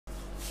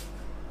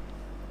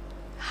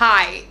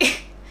Hi.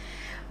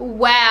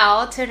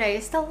 Well, today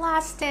is the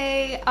last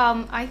day.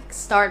 I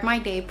start my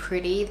day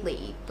pretty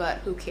late, but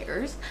who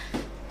cares?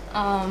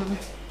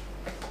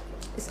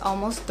 It's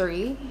almost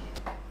 3,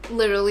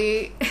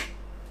 literally.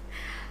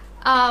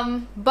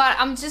 But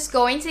I'm just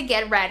going to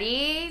get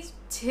ready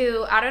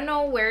to, I don't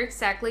know where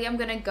exactly I'm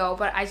gonna go,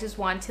 but I just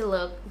want to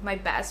look my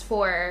best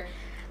for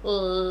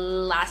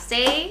last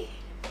day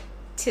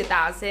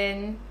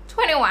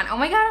 2021. Oh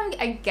my god,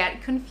 I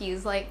get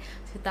confused, like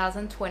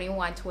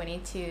 2021,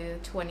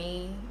 22,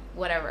 20,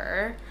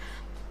 whatever.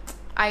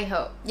 I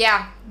hope,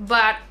 yeah,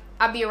 but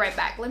I'll be right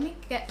back. Let me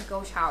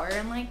go shower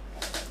and like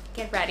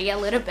get ready a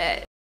little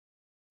bit.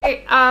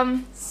 Okay,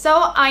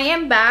 so I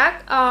am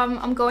back.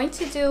 I'm going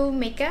to do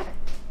makeup.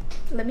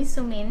 Let me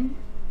zoom in.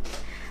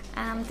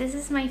 This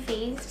is my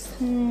face,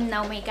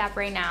 no makeup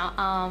right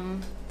now.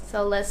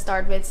 So let's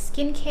start with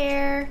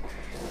skincare.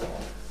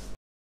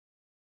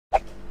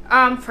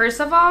 First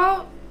of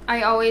all,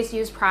 I always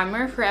use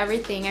primer for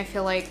everything. I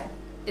feel like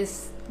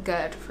is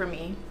good for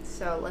me.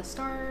 So let's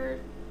start.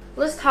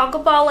 Let's talk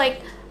about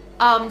like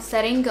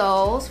setting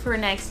goals for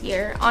next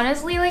year.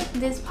 Honestly, like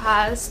this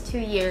past 2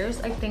 years,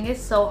 I think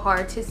it's so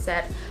hard to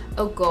set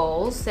a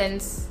goal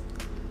since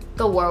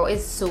the world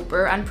is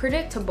super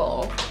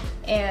unpredictable.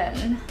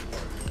 And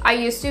I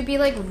used to be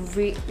like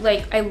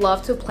I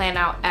love to plan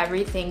out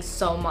everything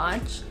so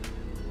much,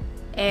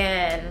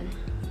 and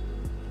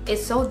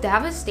it's so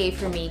devastating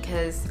for me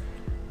because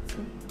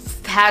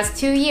past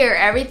 2 years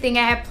everything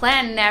I had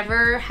planned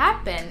never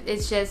happened.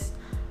 It's just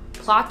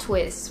plot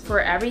twists for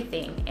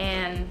everything,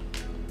 and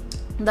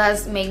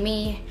does make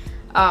me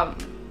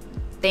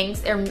think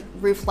and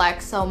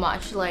reflect so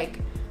much, like,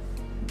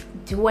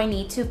 do I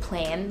need to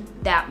plan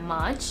that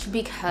much?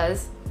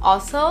 Because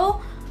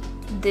also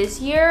this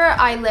year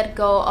I let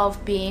go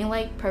of being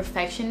like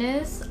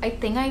perfectionist. I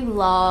think I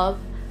love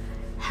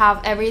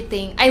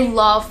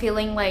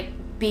feeling like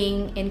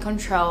being in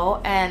control,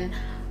 and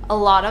a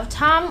lot of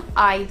time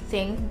I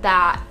think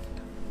that,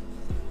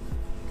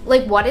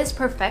 like, what is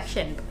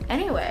perfection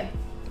anyway?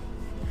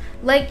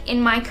 Like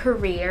in my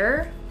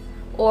career,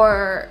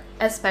 or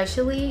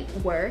especially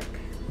work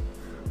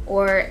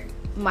or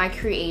my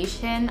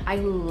creation, I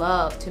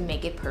love to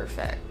make it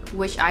perfect,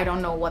 which I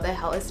don't know what the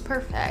hell is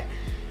perfect.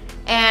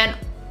 And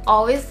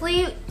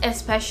obviously,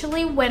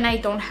 especially when I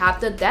don't have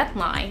the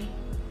deadline,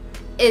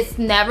 it's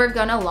never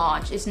gonna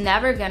launch, it's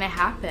never gonna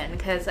happen,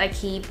 because I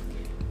keep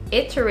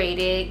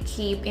iterating,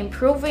 keep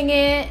improving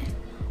it,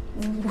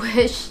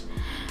 which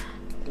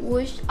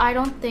I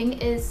don't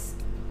think is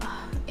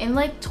in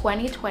like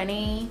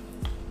 2020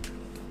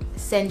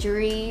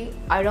 century,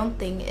 I don't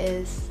think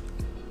is,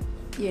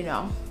 you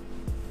know,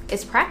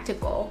 it's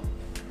practical.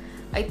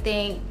 I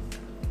think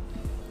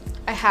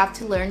I have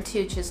to learn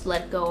to just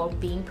let go of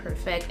being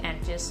perfect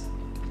and just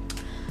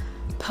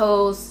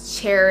post,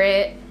 share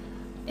it,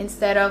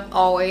 instead of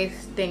always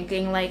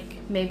thinking like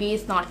maybe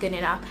it's not good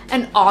enough.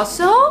 And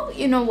also,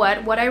 you know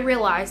what I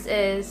realized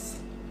is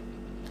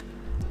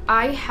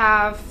I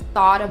have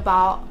thought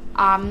about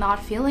I'm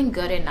not feeling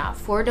good enough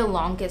for the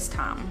longest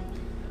time.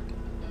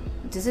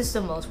 This is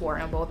the most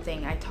vulnerable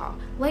thing I talk.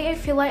 Like, I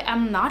feel like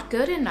I'm not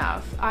good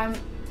enough. I'm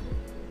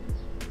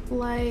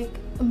like,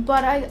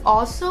 but I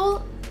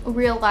also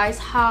realize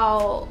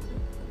how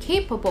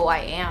capable I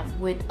am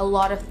with a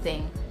lot of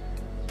things.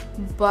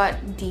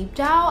 But deep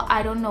down,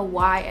 I don't know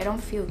why I don't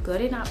feel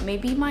good enough.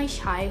 Maybe my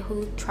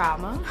childhood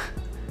trauma.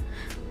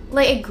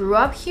 Like, I grew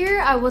up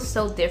here, I was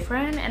so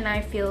different, and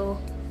I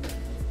feel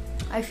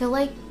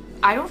like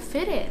I don't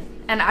fit in,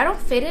 and I don't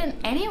fit in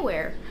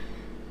anywhere.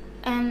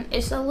 And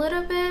it's a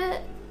little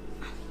bit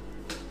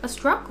a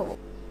struggle.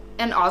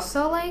 And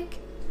also, like,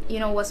 you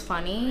know what's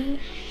funny?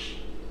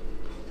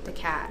 The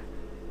cat.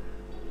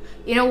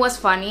 You know what's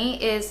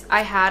funny is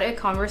I had a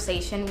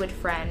conversation with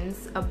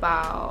friends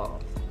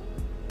about,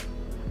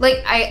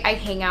 like, I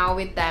hang out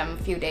with them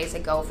a few days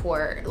ago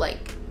for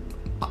like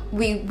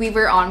we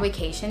were on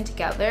vacation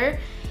together,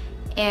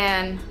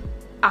 and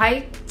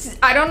I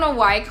don't know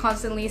why I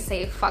constantly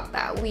say fuck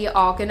that, we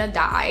all gonna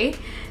die,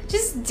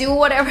 just do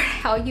whatever the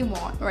hell you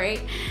want,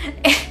 right?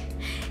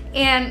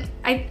 And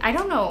I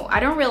don't know, I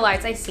don't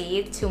realize I say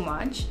it too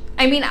much.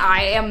 I mean,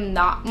 I am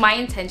not, my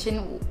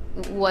intention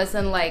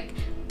wasn't like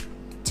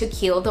to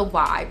kill the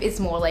vibe, it's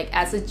more like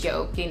as a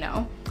joke, you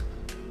know.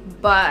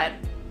 But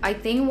I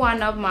think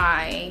one of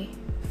my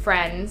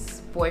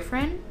friends'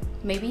 boyfriend,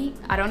 maybe,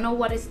 I don't know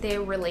what is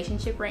their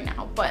relationship right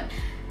now, but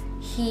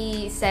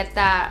he said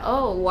that,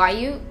 oh, why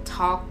you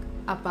talk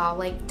about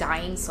like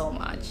dying so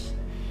much?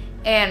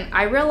 And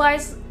I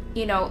realized,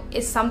 you know,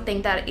 it's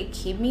something that it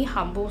keep me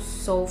humble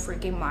so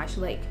freaking much,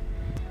 like,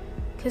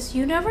 because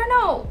you never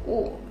know.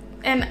 Ooh.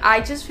 And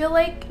I just feel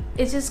like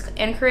it just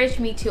encouraged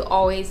me to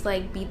always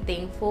like be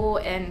thankful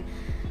and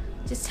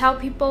just tell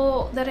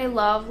people that I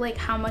love, like,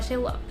 how much I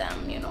love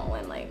them, you know.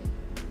 And like,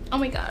 oh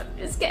my god,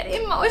 just get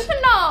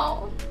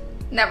emotional.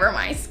 Never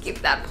mind, skip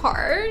that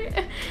part.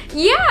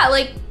 Yeah,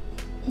 like,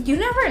 you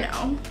never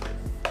know.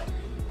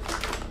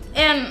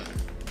 And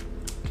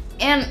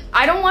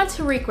I don't want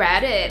to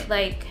regret it.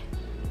 Like,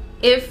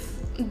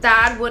 if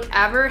that would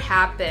ever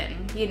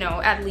happen, you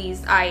know, at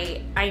least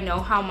I know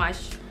how much,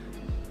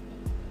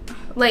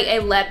 like, I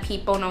let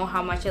people know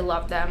how much I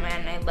love them,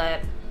 and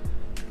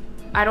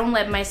I don't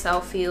let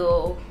myself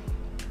feel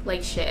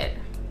like shit.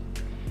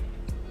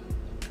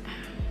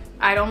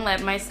 I don't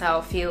let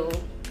myself feel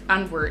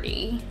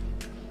unworthy.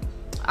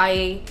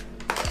 I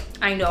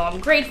know I'm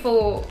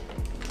grateful.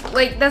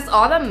 Like, that's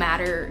all that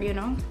matter, you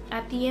know,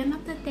 at the end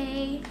of the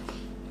day.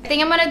 I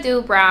think I'm gonna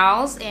do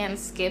brows and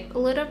skip a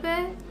little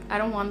bit. I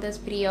don't want this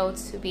video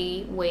to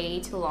be way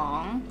too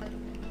long.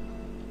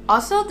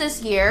 Also,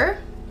 this year,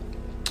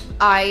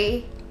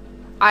 I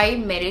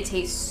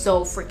meditate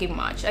so freaking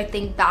much. I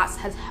think that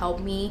has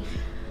helped me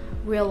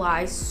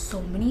realize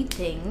so many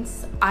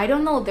things. I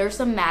don't know, there's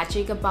some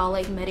magic about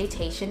like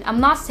meditation. I'm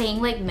not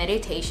saying like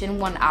meditation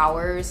 1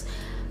 hour,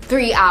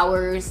 3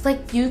 hours.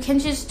 Like, you can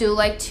just do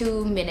like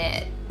 2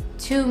 minutes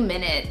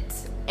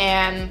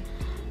and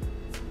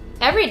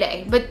every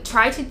day, but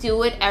try to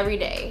do it every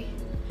day.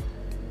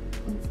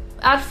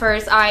 At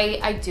first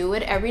I do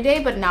it every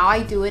day, but now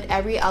I do it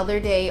every other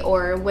day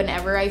or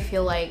whenever I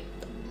feel like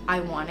I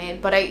want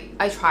it. But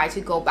I try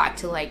to go back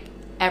to like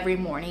every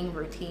morning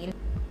routine.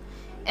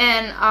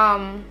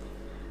 And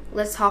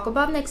let's talk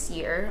about next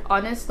year.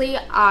 Honestly,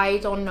 I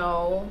don't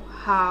know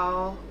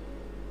how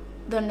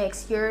the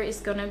next year is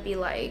gonna be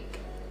like.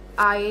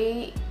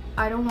 I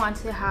don't want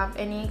to have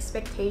any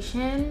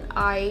expectation.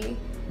 I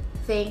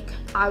think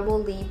I will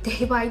live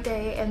day by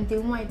day and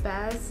do my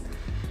best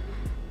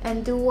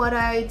and do what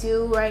I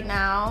do right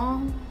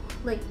now,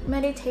 like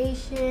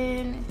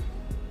meditation.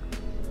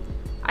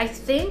 I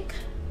think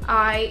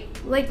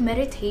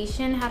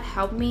meditation had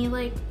helped me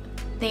like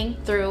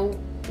think through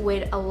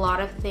with a lot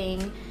of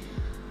things.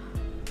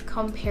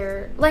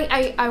 Like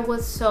I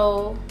was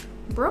so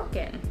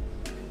broken,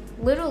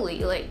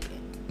 literally, like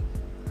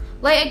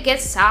I get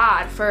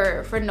sad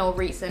for no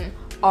reason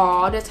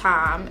all the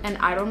time, and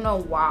I don't know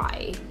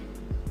why.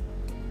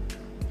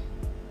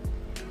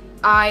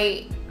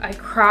 I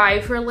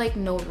cry for like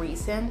no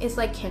reason. It's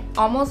like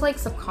almost like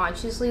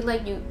subconsciously,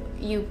 like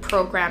you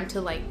program to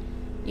like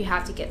you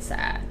have to get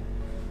sad.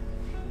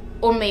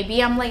 Or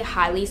maybe I'm like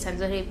highly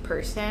sensitive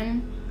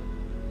person,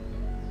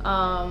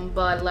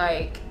 but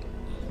like,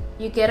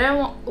 you get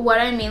what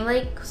I mean.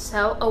 Like,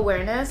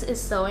 self-awareness is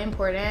so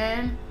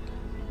important.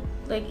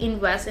 Like,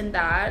 invest in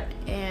that,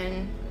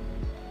 and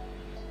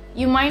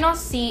you might not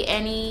see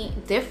any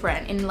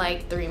different in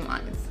like 3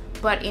 months,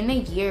 but in a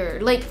year,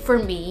 like for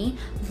me,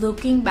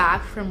 looking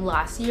back from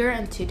last year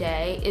and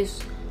today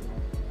is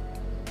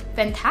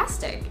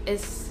fantastic.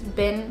 It's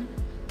been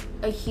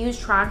a huge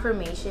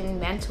transformation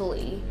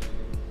mentally,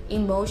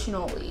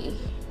 emotionally,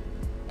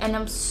 and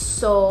I'm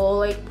so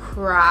like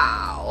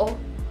proud,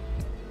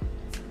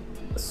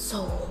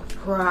 so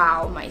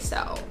proud of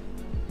myself.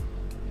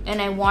 And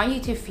I want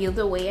you to feel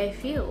the way I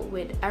feel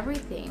with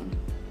everything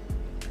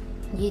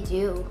you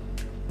do.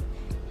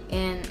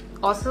 And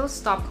also,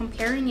 stop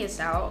comparing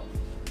yourself.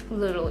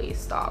 Literally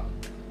stop.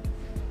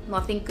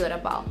 Nothing good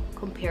about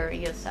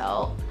comparing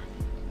yourself.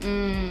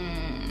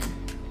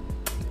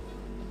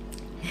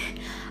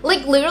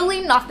 Like,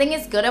 literally nothing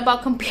is good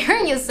about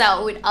comparing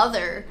yourself with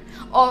other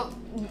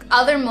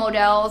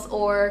models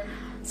or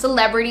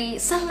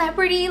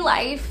celebrity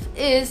life.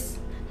 Is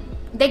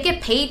they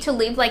get paid to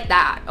live like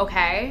that,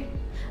 okay?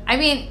 I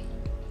mean,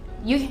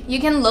 you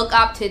can look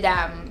up to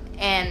them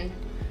and,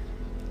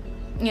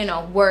 you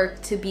know,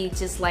 work to be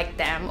just like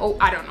them. Oh,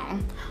 I don't know,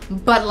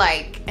 but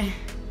like,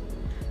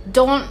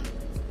 don't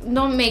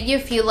make you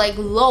feel like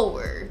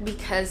lower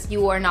because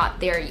you are not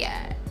there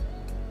yet.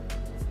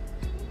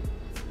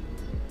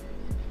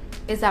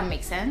 Does that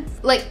make sense?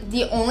 Like,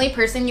 the only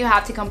person you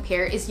have to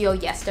compare is your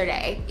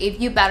yesterday. If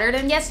you're better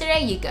than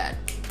yesterday, you good.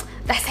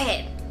 That's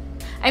it.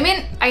 I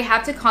mean, I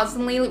have to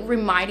constantly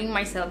reminding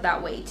myself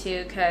that way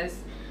too, because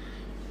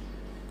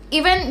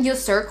even your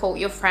circle,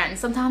 your friends,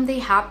 sometimes they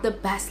have the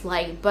best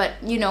life, but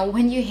you know,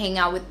 when you hang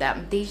out with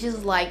them, they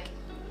just like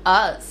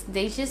us.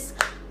 They just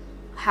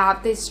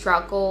have this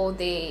struggle,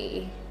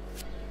 they,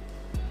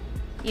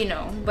 you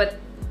know, but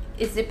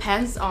it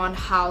depends on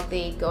how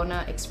they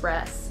gonna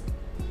express.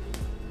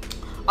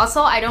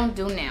 Also, I don't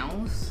do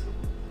nails.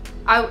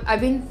 I've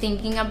been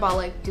thinking about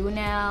like do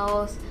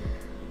nails,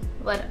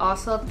 but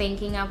also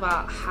thinking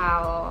about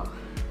how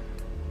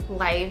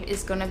life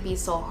is gonna be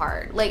so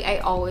hard. Like, I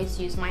always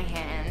use my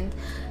hands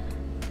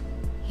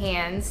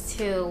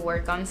to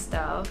work on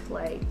stuff,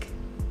 like,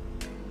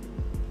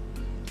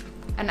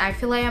 and I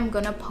feel like I'm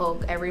gonna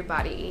poke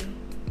everybody.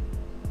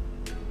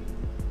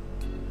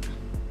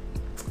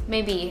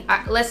 Maybe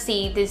let's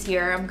see, this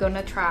year I'm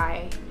gonna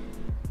try.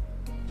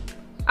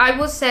 I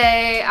would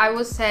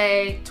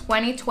say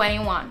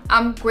 2021.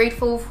 I'm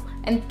grateful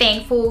and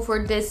thankful for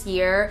this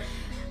year.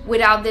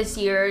 Without this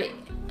year,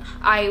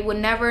 I would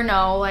never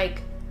know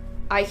like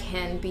I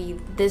can be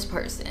this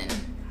person,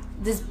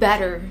 this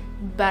better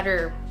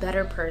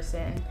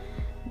person,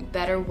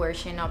 better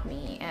version of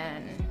me.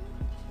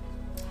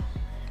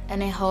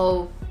 And I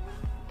hope,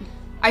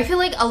 I feel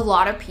like a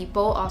lot of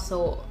people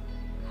also,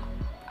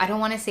 I don't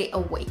want to say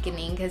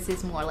awakening because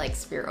it's more like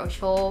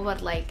spiritual,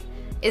 but like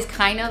it's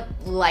kind of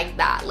like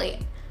that. Like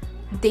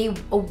they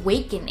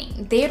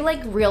awakening, they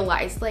like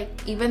realize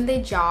like even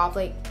their job,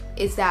 like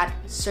is that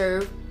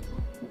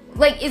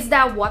is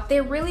that what they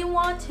really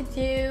want to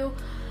do?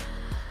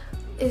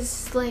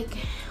 Is like,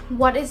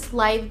 what is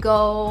life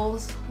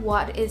goals?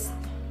 What is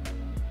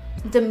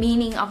the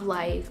meaning of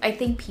life? I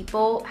think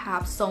people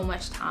have so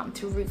much time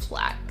to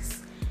reflect,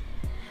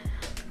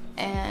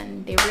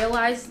 and they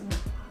realize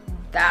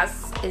that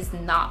is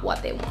not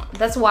what they want.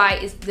 That's why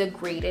it's the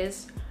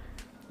greatest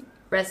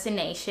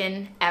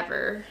resignation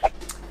ever.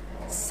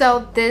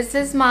 So this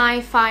is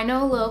my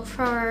final look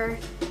for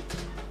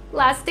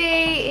last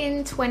day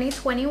in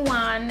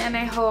 2021, and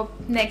I hope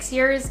next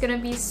year is gonna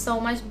be so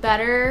much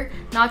better,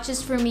 not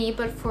just for me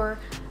but for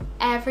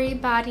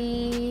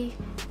everybody.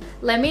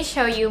 Let me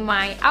show you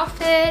my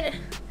outfit.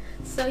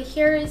 So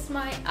here is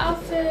my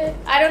outfit.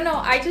 I don't know,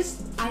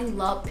 I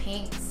love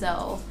pink,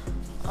 so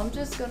I'm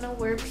just gonna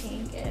wear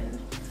pink, and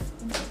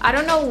I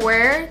don't know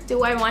where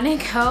do I want to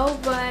go,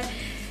 but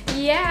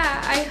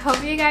yeah, I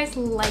hope you guys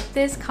like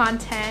this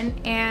content,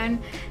 and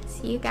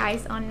see you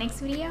guys on next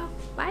video.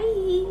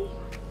 Bye.